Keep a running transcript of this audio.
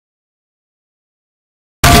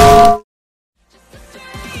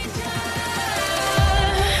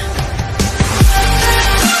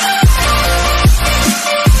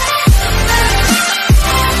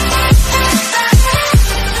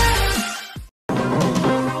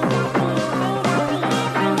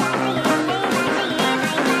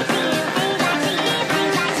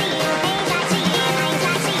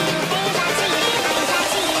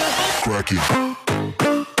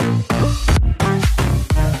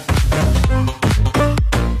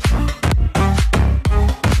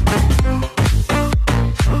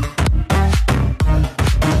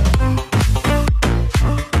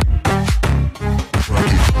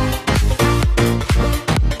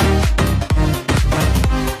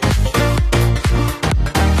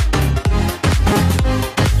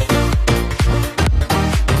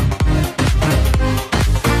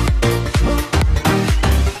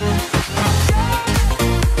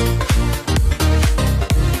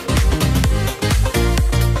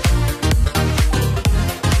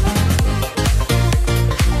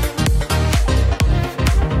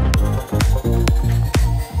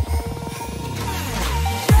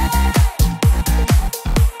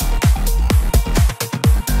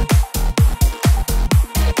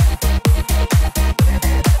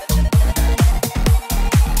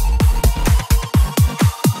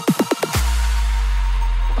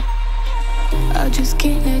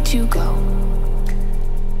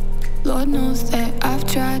God knows that I've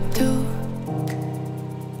tried to.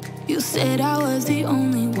 You said I was the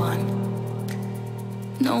only one.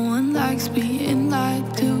 No one likes being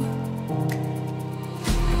lied to.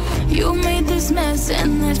 You made this mess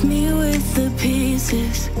and left me with the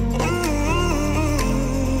pieces.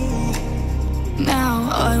 Now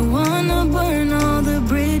I wanna burn all the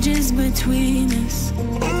bridges between us.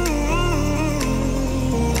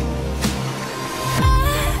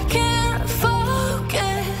 I can't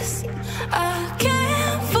focus, I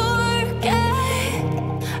can't forget.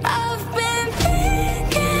 I've been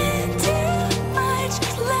thinking too much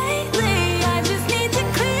lately. I just need to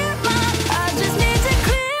clear my head. I just need to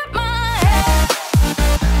clear my head.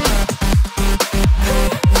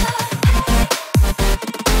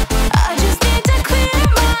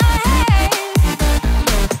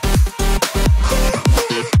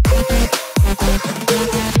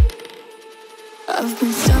 I've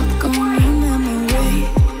been stuck on your memory,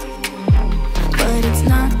 but it's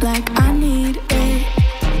not like I need it.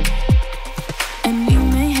 And we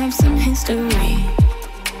may have some history,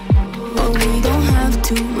 but we don't have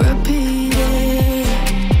to repeat it.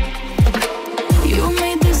 You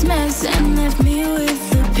made this mess and left me with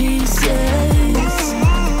the pieces.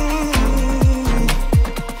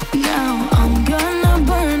 Now I'm gonna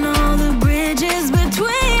burn all the bridges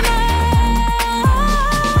between us.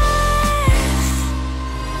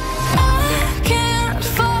 I can't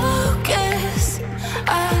focus,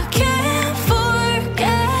 I can't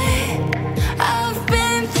forget. I've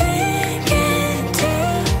been thinking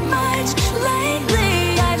too much lately.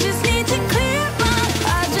 I just need to clear my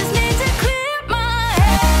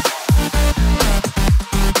head.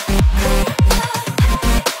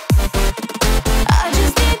 I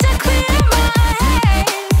just need to clear my head.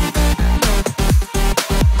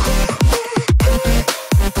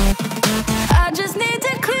 I just need to clear my head. I just need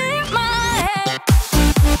to clear my head.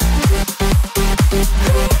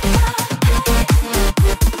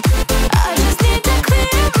 I just need to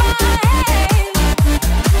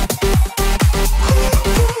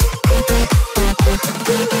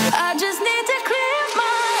clear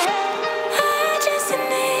my head. I just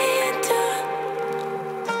need to. I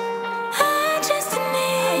just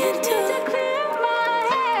need to clear my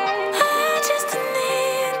head. I just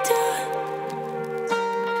need to.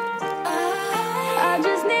 I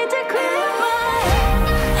just need to clear my head.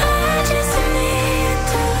 I just need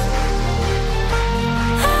to.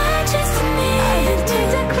 I just need to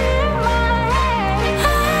clear my head. I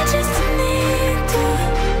just need to.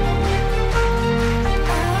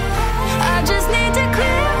 I just need to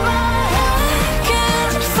clear my head. I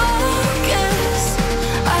can't focus,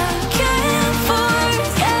 I can't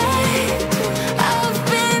forget. I've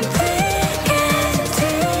been thinking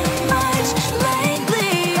too much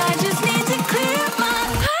lately. I just need to clear my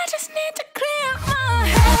head. I just need to clear my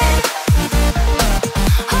head.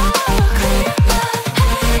 Oh, clear my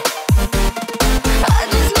head. I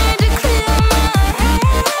just need to clear my head.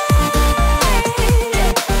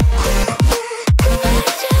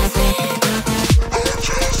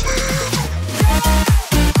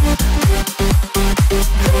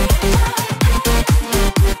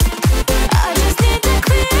 I just need to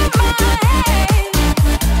clear my head.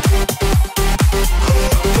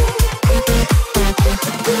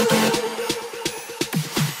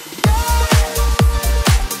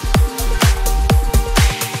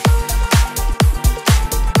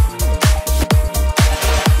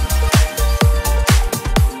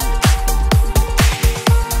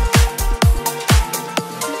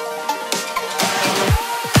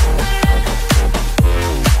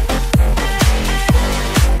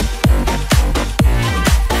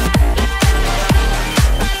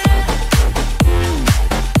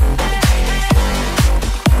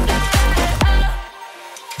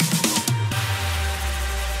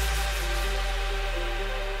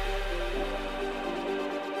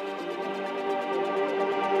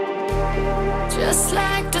 Just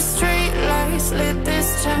like the street lights lit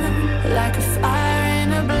this town, like a fire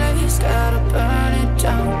in a blaze, gotta burn it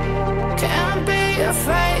down. Can't be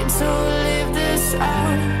afraid to leave this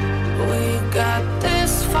out. We got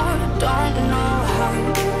this far, don't know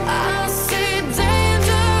how. I see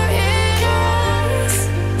danger in us.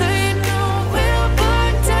 They know we'll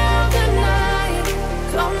burn down the night.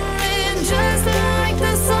 Coming just like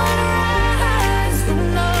the sunrise. You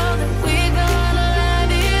know that we're gonna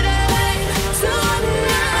light it up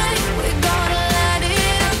tonight. We're gonna light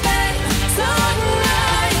it up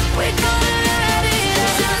tonight. We're gonna light it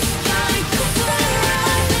up just like the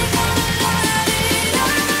sunrise. We're gonna light it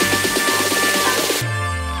up.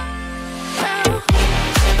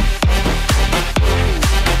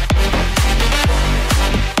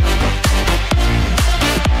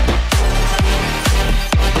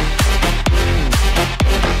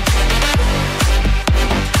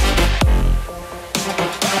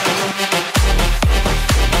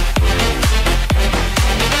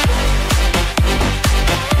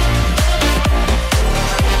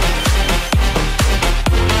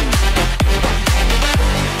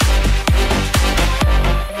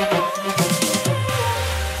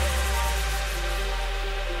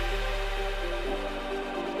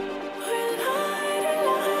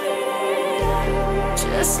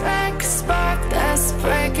 just like a spark that's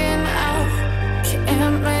breaking out.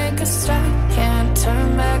 Can't make a stop, can't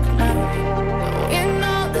turn back now. We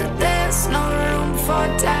know that there's no room for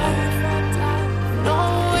doubt. No,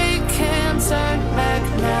 we can't turn back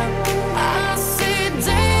now. I see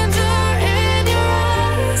danger in your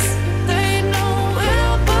eyes. They know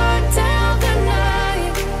we'll burn down the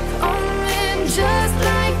night. Coming just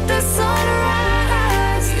like the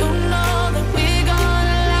sunrise. You know that we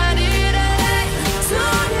gonna light it up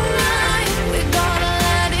tonight. We gonna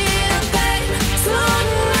light it up, babe.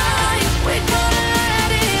 Tonight we gonna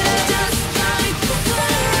light it up just like the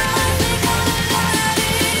sunrise. We gonna light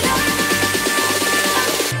it up now.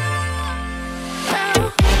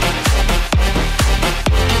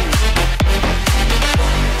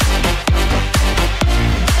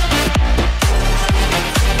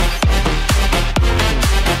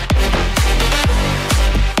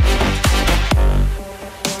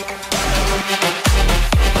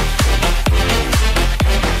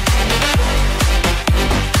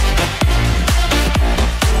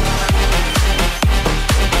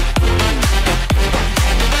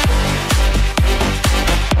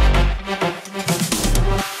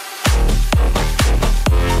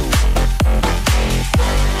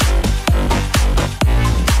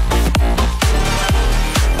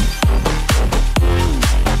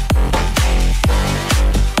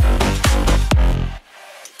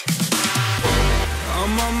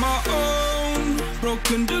 I'm on my own,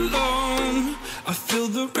 broken alone. I feel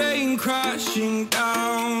the rain crashing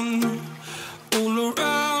down all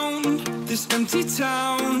around this empty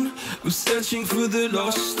town. I'm searching for the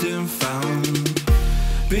lost and found,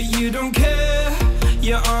 but you don't care,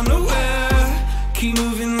 you're unaware. Keep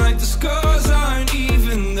moving like the scars aren't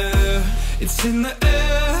even there. It's in the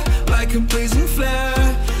air like a blazing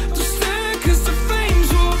flare. Just stare 'cause the flames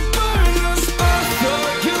will burn us. I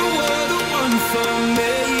thought you were the one for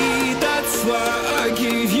me. That's why I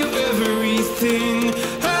gave you everything.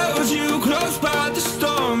 Held you close by the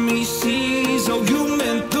stormy seas. Oh, you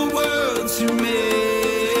meant the world to me.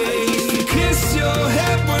 I used to kiss your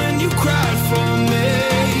head when you cried for me.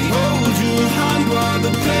 Hold your hand while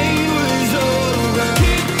the pain was over.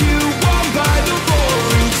 Keep you warm by the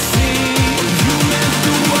roaring sea. You meant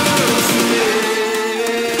the world to me.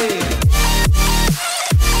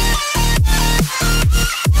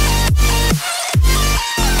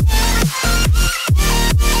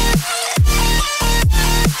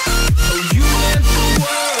 Oh, you meant the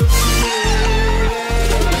world to me.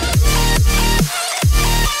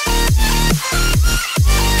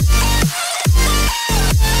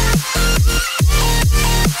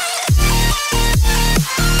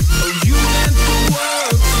 Oh, you meant the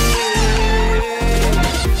world to me.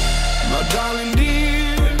 My darling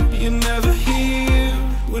dear, you're never here.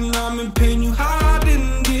 When I'm in pain, you hide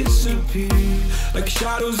and disappear. Like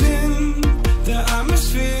shadows in the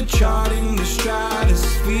atmosphere, charting the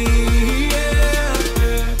stratosphere.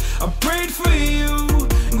 Yeah. I prayed for you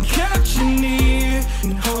and kept you near,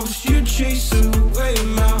 in hopes you'd chase away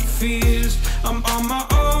my fears. I'm on my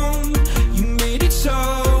own, you made it so,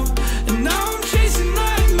 and now I'm chasing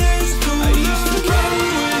nightmares through. I used to run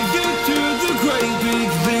with you through the great big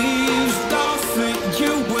leaves, laugh at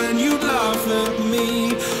you when you laugh at me.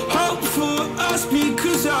 Hope for us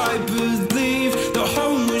because I believe the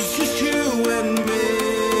home was just you and me.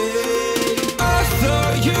 I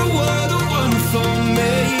thought you were the one for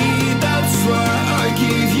me. That's why I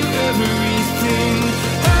gave you everything.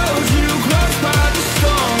 Held you close by the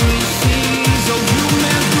stormy seas. Oh, you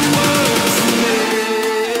meant the world to me.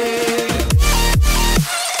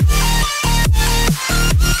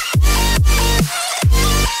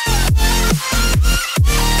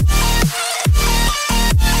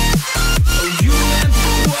 Oh, you meant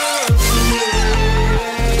the world to me.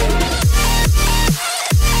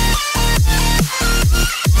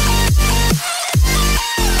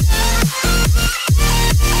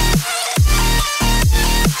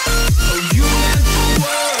 Oh, you meant the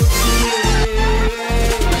world to me.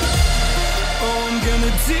 Oh, I'm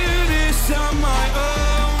gonna do this on my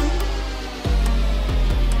own.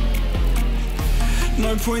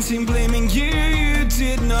 No point in blaming you, you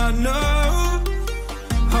did not know.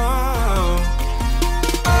 Oh,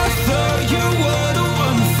 I thought you were the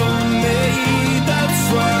one for me. That's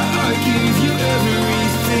why I gave you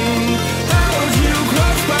everything. Held you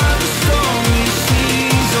close by the stormy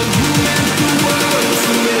seas. Oh, you meant the world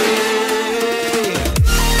to me.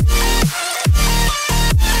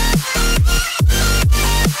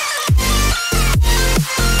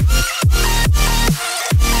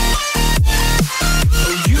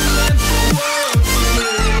 Oh, you meant the world to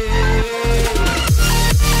me.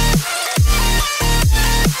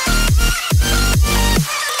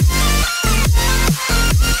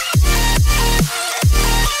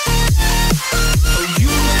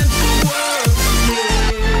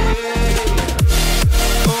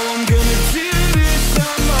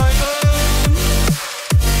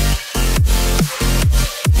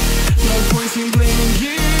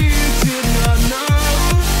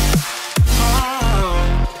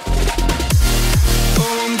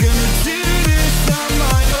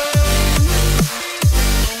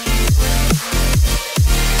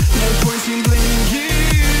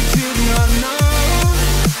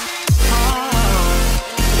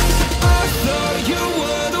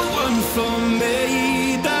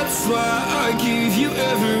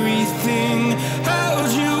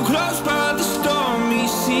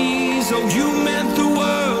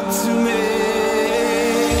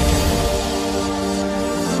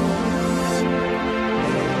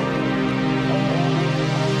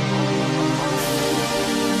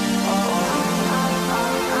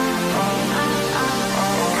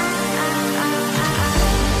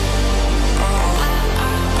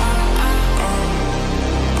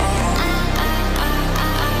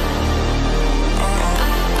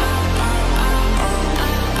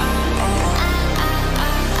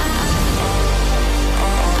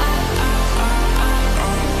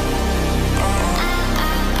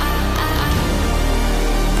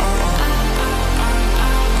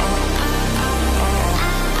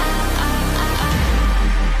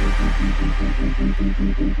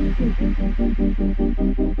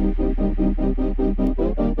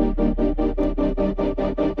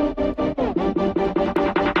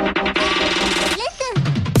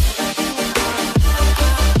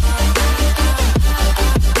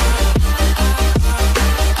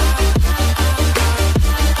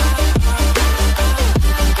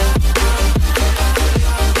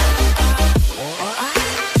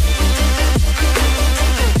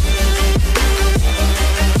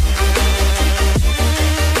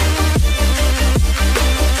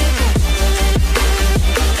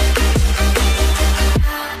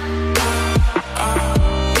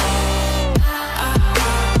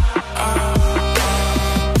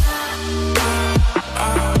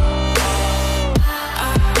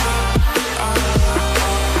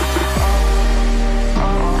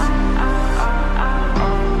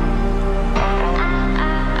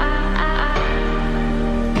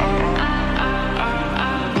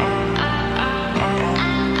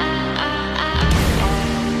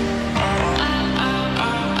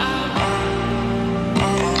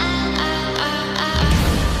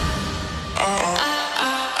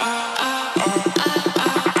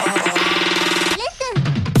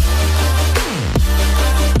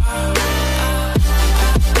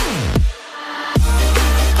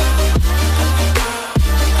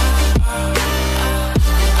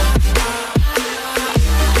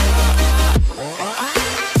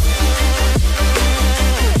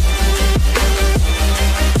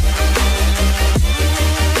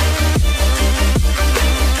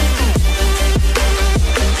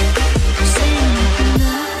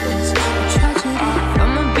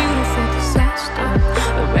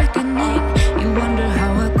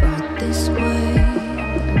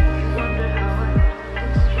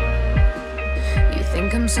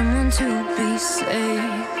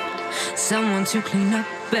 To clean up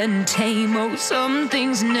and tame. Oh, some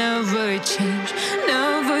things never change,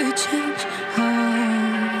 never change. Oh.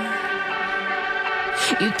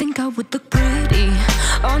 You think I would look pretty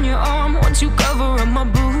on your arm once you cover up my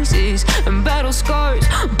bruises and battle scars,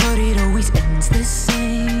 but it always ends the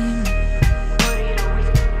same.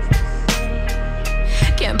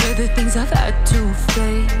 Can't bear the things I've had to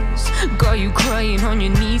face. Got you crying on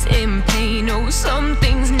your knees in pain. Oh, some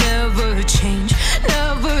things never change,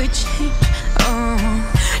 never change.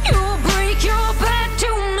 You'll break your back to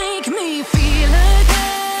make me feel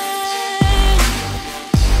again.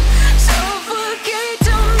 Suffocate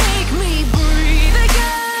to make me breathe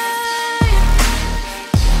again.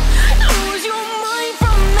 Lose your mind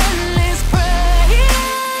from endless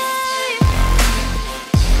pain.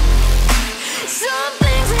 Some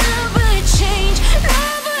things never change,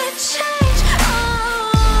 never change.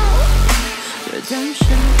 Oh,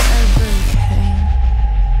 redemption ever came.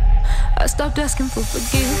 I stopped asking for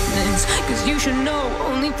forgiveness, cause you should know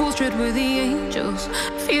only fools tread where the angels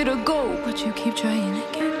fear to go, but you keep trying to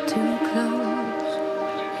get too close.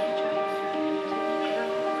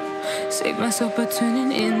 Save myself by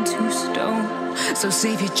turning into stone. So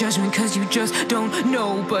save your judgment cause you just don't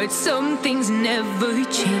know. But some things never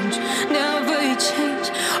change, never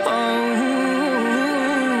change. Oh,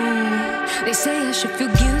 they say I should feel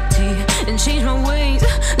guilty and change my ways,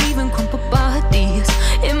 leaving crumpled bodies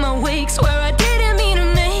in my wake. Swear I didn't mean to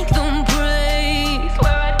make them break.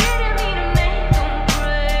 Swear I didn't mean to make them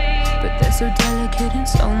break. But they're so delicate and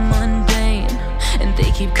so mundane, and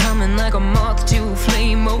they keep coming like a moth to a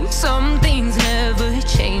flame. Oh, some things never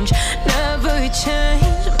change, never change.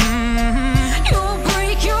 You'll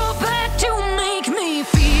break your back to make me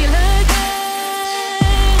feel again.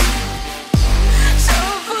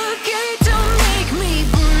 Suffocate to make me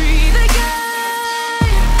breathe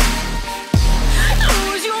again.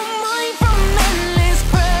 Lose your mind from endless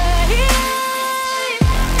pain.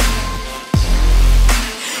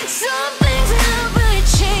 Some things never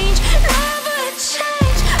change, never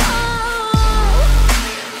change. Oh,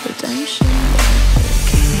 redemption never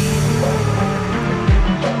came.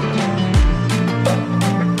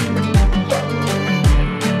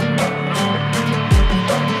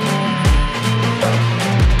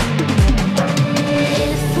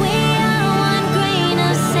 If we are one grain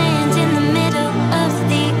of sand in the middle of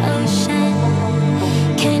the ocean,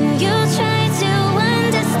 can you try to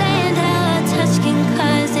understand how our touch can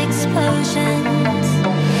cause explosions?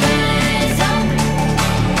 Rise up,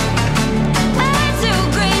 we're too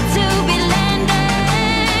great to be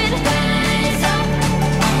landed. Rise up,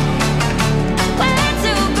 we're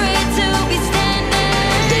too great to be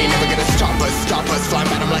standing. They ain't never gonna stop us, fly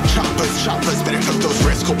at 'em like choppers. Better cook those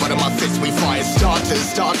risks, cold butter my fists, we fire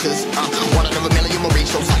starters. One out of a million will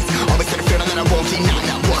reach those heights. Always had a feeling that I won't deny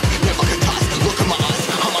that work. Never could toss, look in my eyes,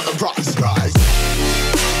 I'm on the rise.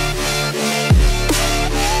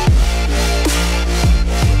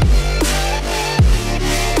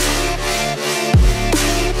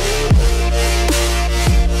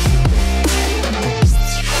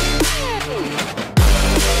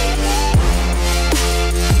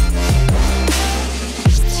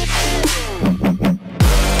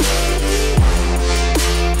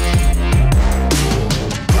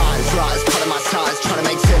 Rise, put in my size, trying to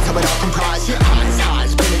make sense of it all comprised. Yeah,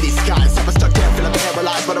 highs, been in these skies. Never stuck down, feeling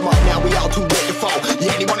paralyzed, but I'm up now, we all too late to fall.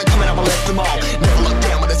 Yeah, anyone coming up, I'll lift them all. Never look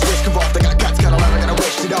down when this risk involved. I got guts, got a lot, I gotta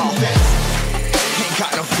wish it all. Ain't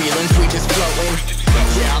got no feelings, we just floating.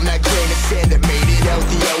 Yeah, I'm that grain of sand that made it out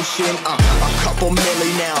the ocean. A couple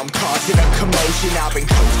milli now, I'm causing a commotion. I've been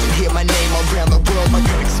coasting, hear my name around the world like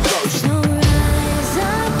an explosion. No, rise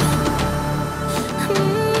up.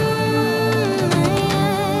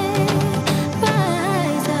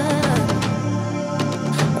 Rise up.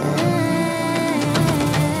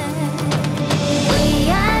 We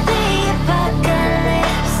are the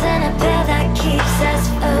apocalypse, and a pill that keeps us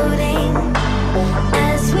floating.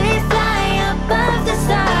 As we fly above the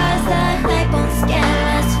stars, the hype won't scare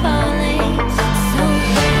us falling.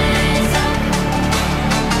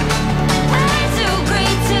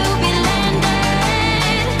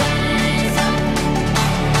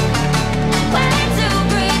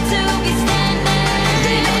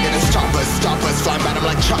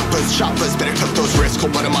 choppers, better took those risks.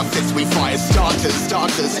 Hold one of my fists, we fire starters.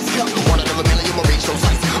 One out of a million will reach those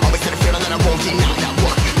heights. Always had a feeling that I won't deny that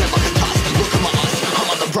work. Never could toss, look at my eyes, I'm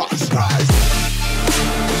on the rise.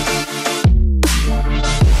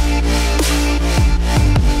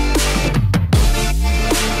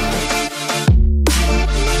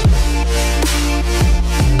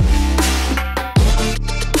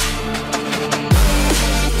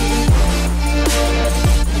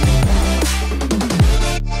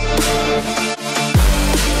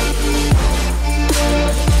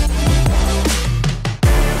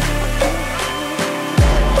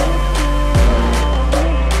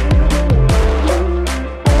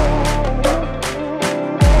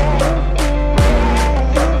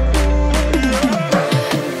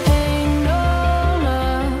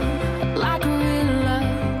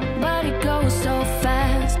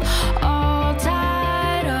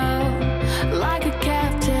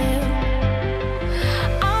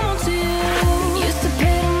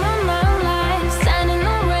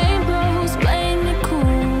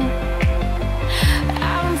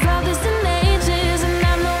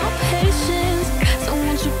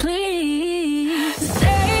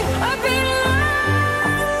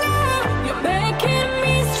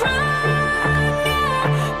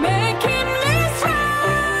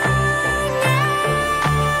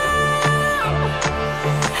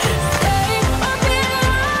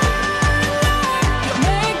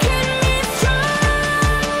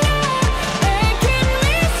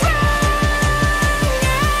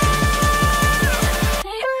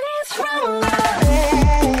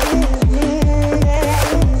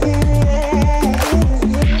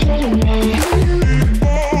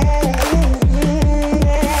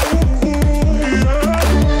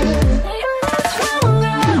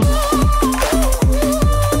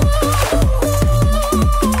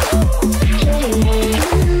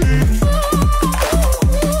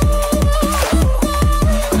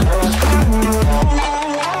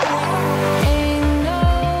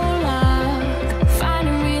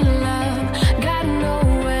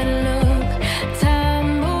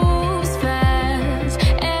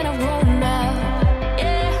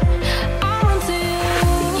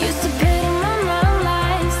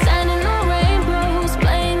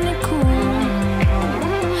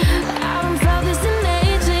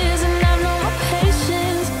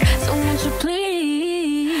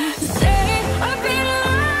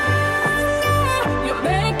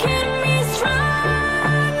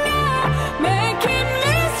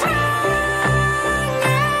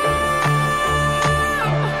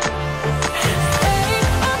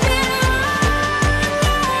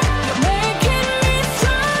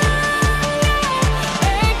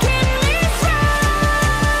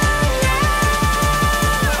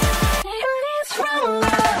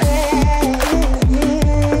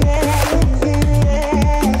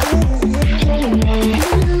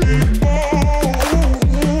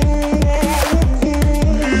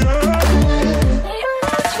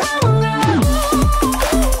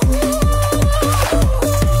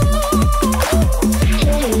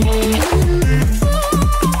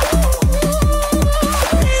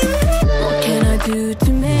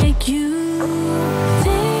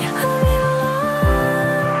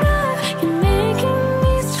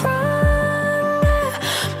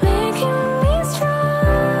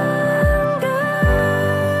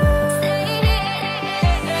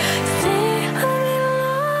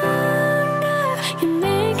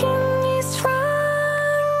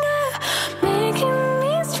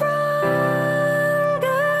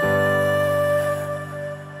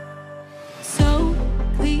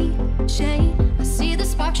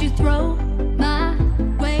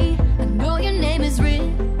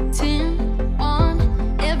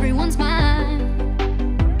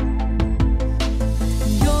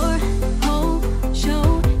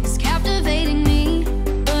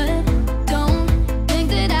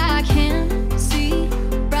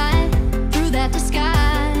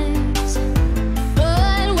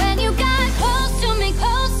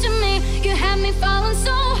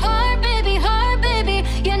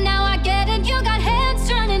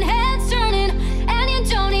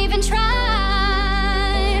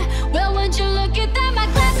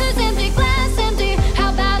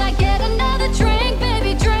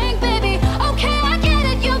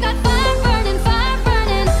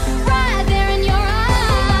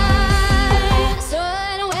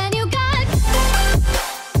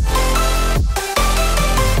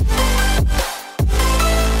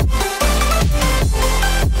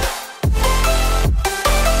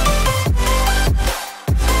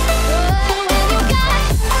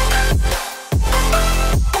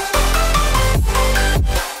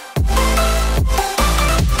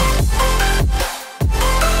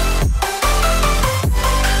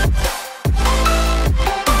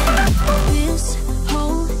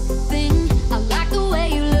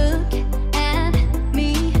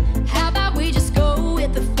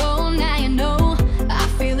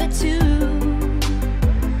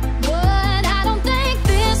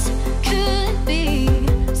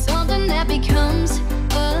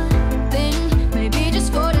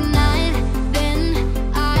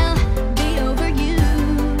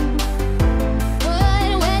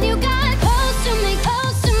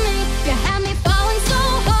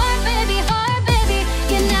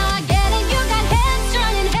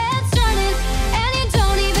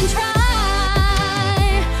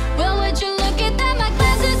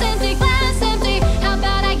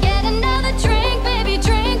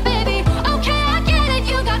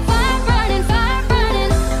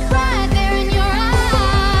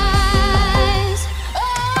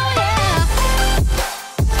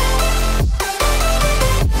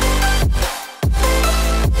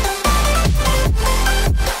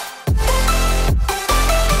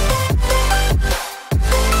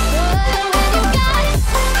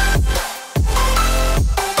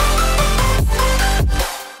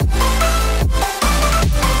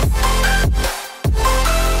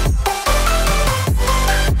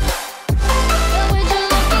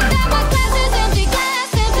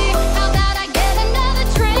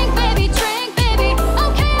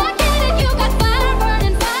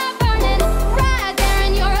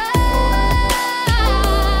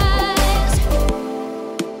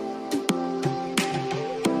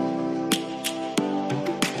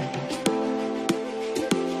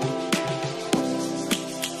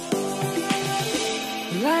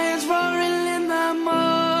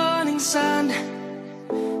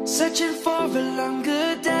 searching for a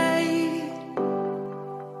longer day.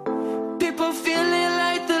 People feeling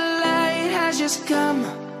like the light has just come.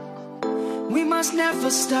 We must never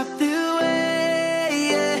stop the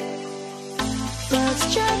way.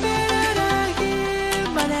 Birds jumping and I hear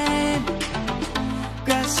my name,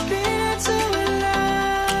 grasping into a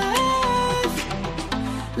life.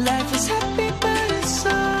 Life is happy but it's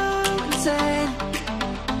so insane.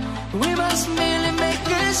 We must merely make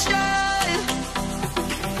a start.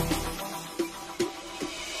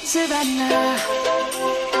 Savannah,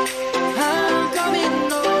 I'm coming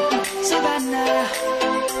home. Savannah,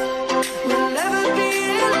 we'll never be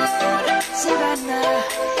alone. Savannah,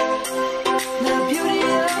 the beauty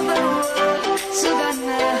of the world.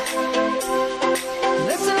 Savannah,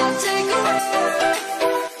 let's all take a walk.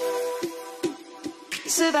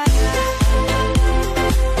 Savannah.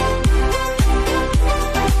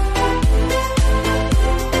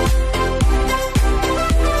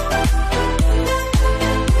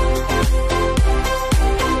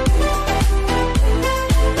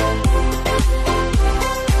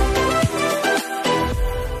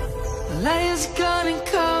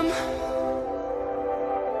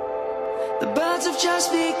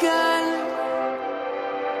 Just begun.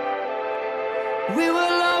 We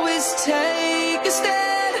will always take a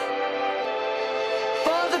stand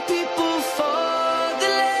for the people, for the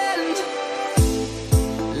land.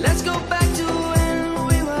 Let's go back to when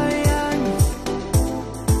we were young.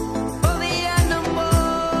 For the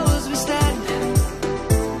animals we stand.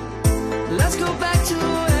 Let's go back to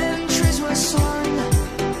when trees were swung.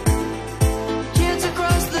 Kids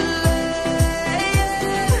across the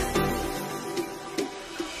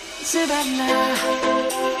Savannah,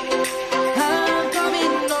 I'm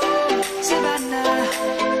coming home. Savannah,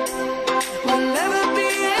 we'll never be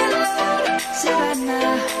alone.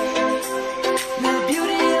 Savannah, the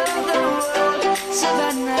beauty of the world.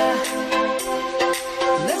 Savannah,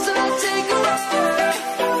 let's all take a walk.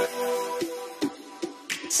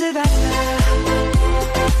 Savannah.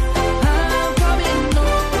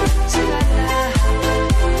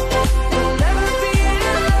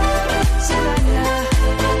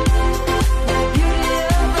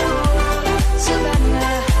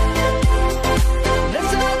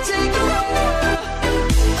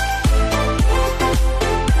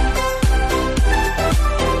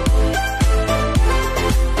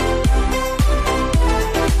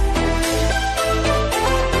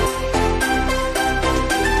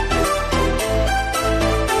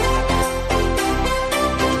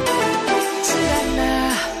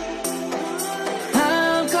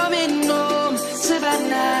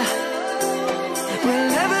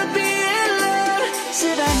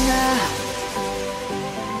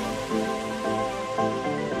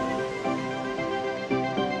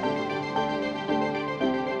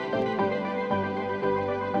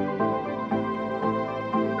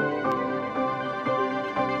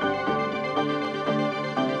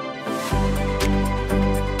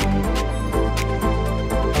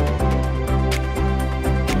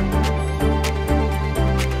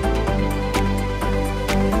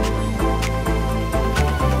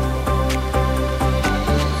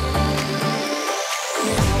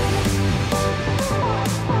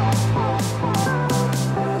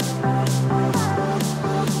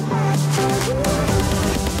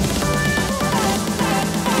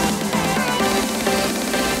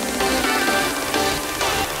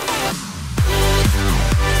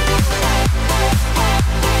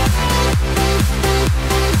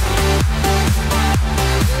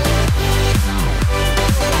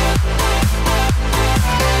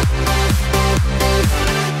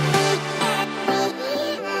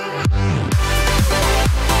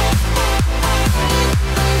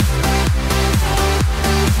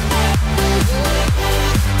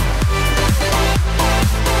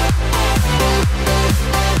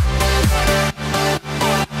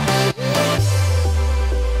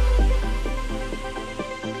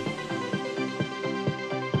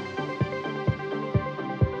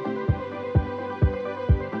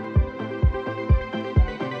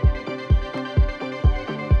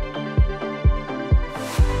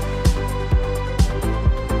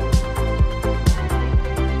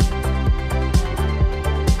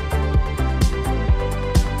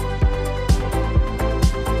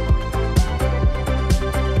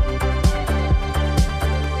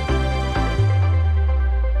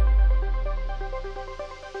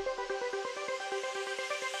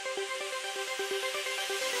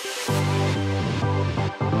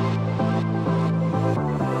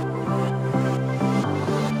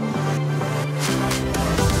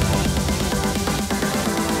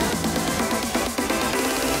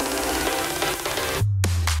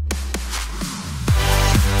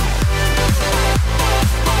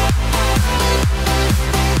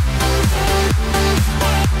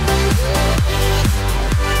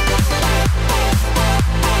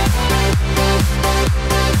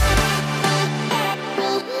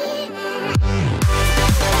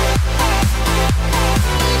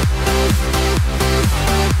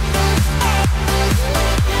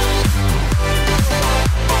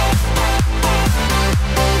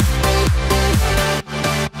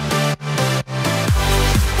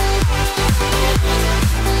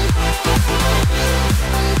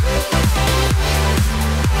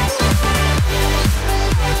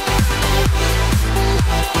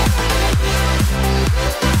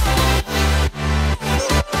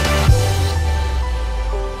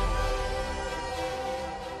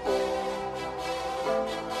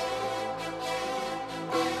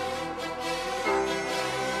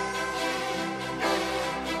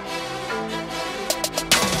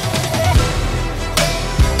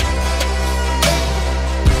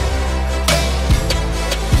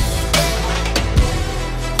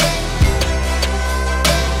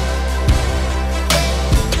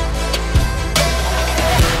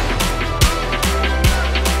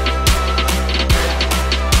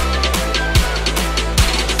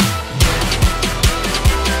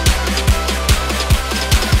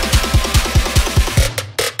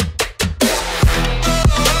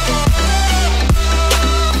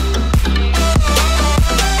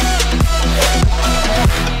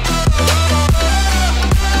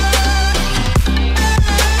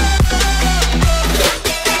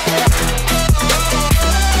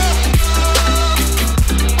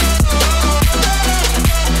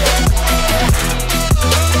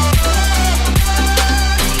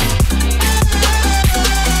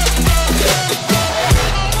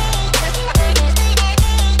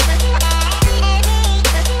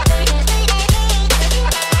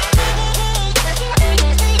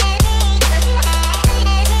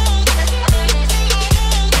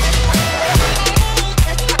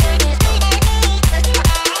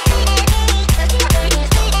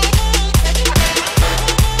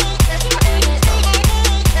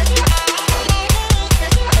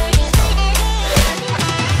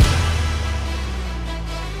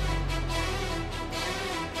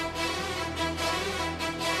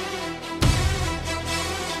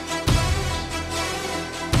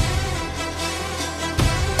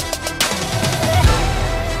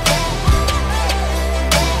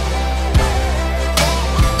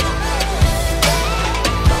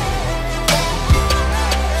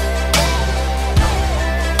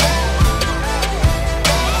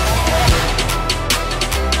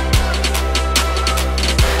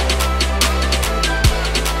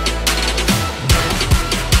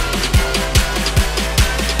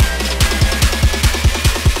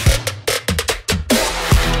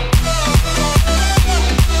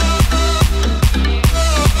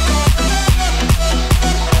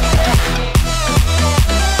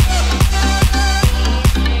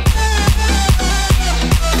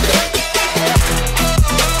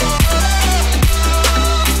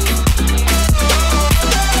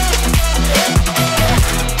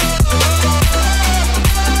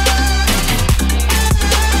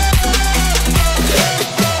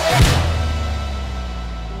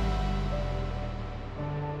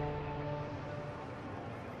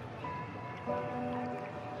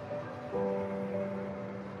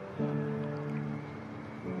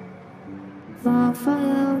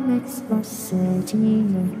 the city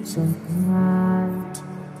looks so bright.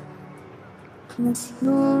 Close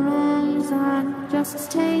your eyes and just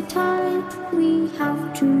stay tight. We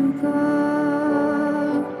have to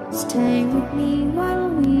go. Stay with me while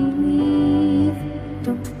we leave.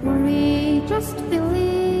 Don't worry, just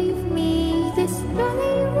believe me. This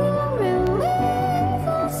journey will relieve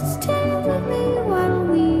us. Stay with me while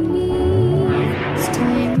we leave.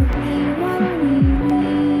 Stay with me while we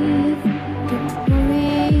leave. Don't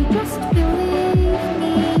worry, just believe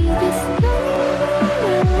me. This journey will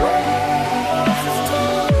relieve us.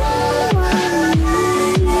 Stay while we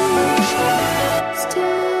leave.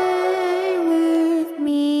 Stay with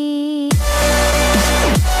me.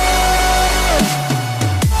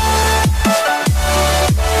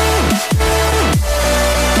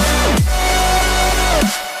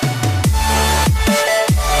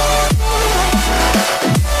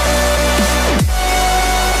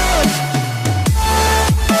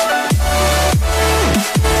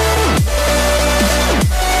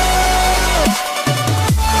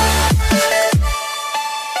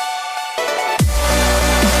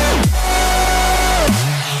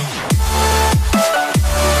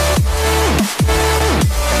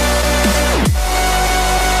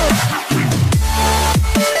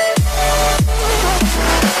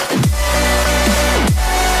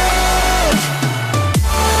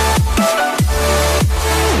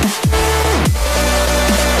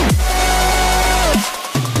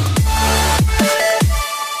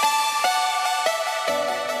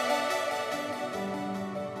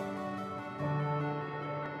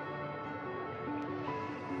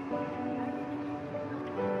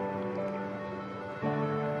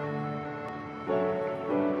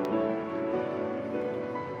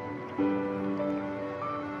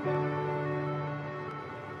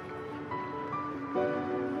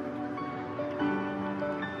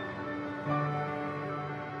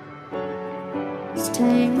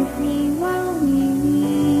 Stay with me while we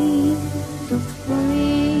leave. Don't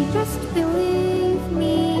worry, just believe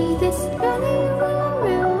me. This journey will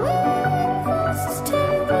relieve us.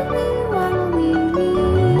 Stay with me while we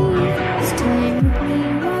leave. Stay with me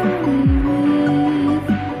while we leave.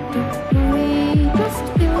 Don't worry, just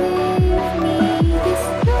believe me. This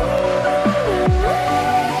journey will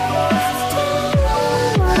relieve us. Stay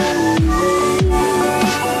while we leave.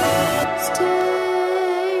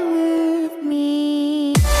 Stay with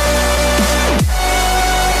me.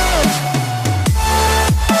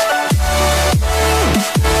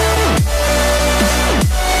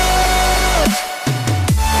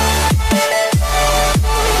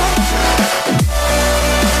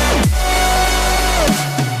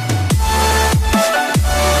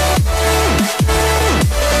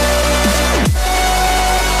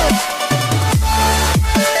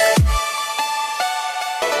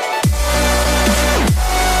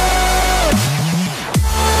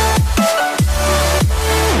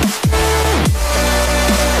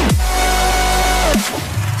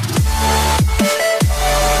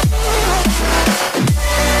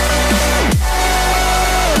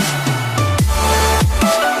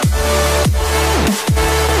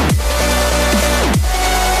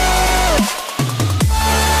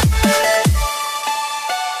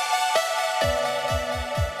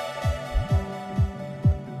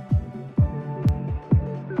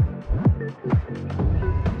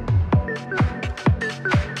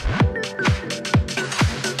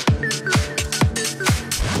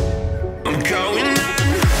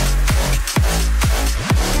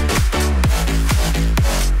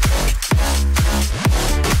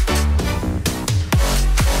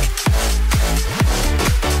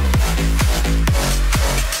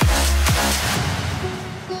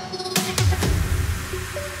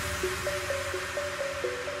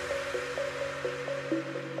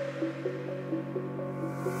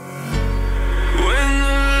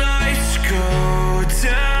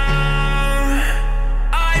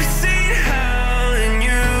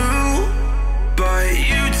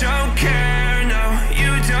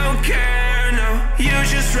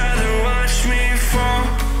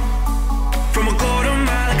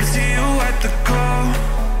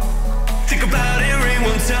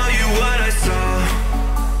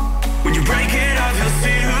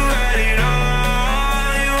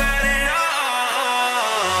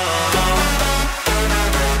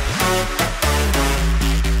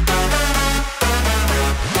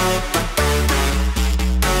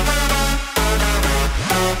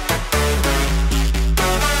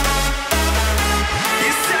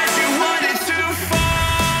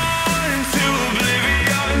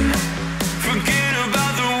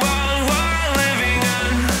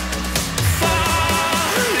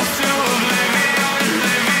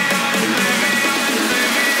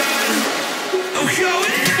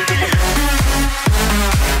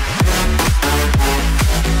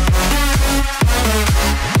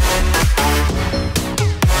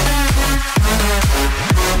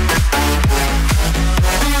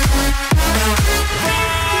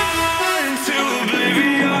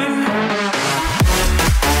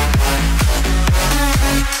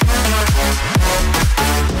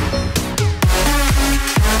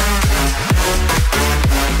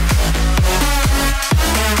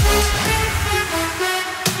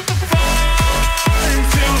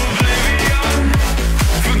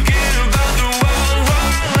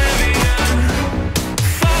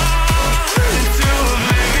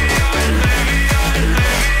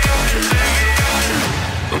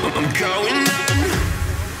 I'm going in.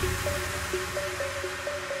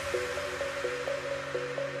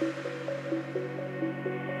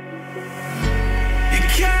 You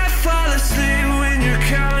can't fall asleep when you're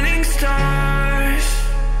counting stars.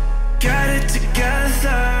 Get it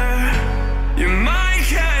together. Your mind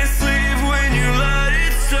can't sleep when you let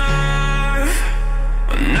it starve.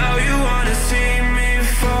 Now you wanna see me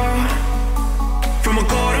fall. From a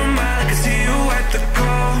quarter mile I can see you at the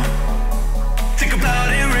call. Think about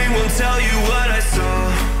it, ring won't tell you what I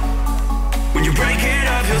saw. When you break it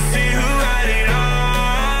up, you'll see who had it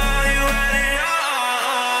all. You had it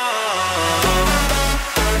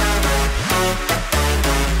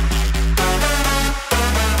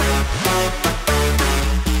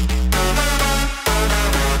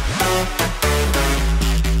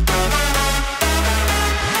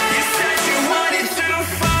You said you wanted to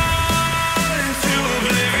fall into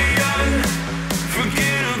oblivion.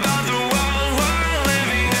 Forget about the world we're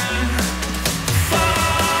living in.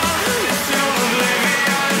 Fall into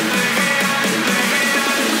oblivion,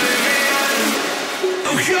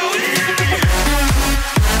 I'm going in.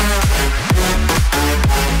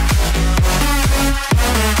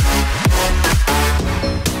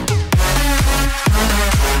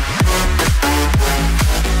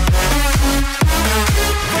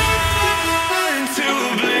 Fall into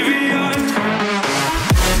oblivion.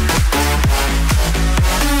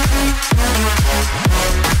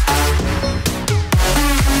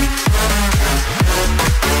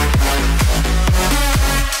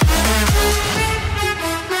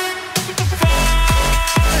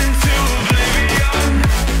 Fall into oblivion.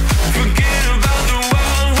 Forget about the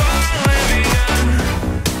world we're living in.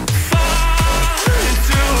 Fall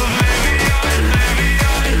into oblivion,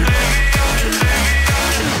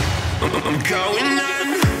 I'm going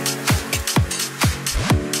in.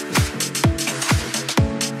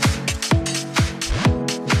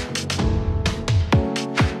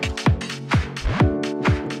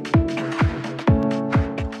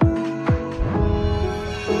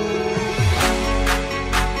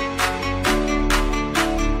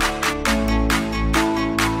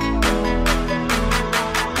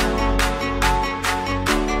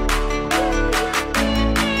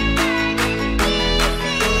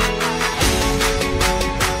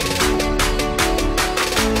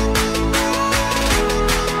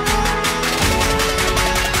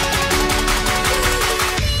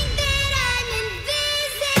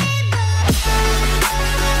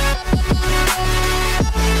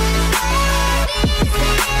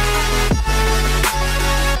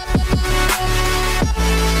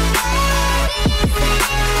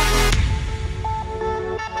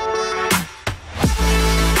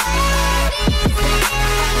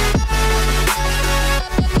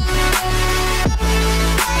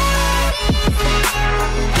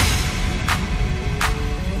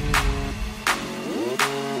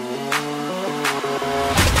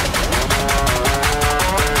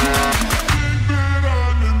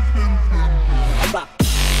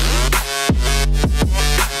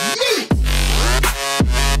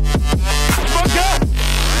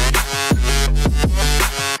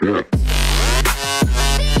 Yeah.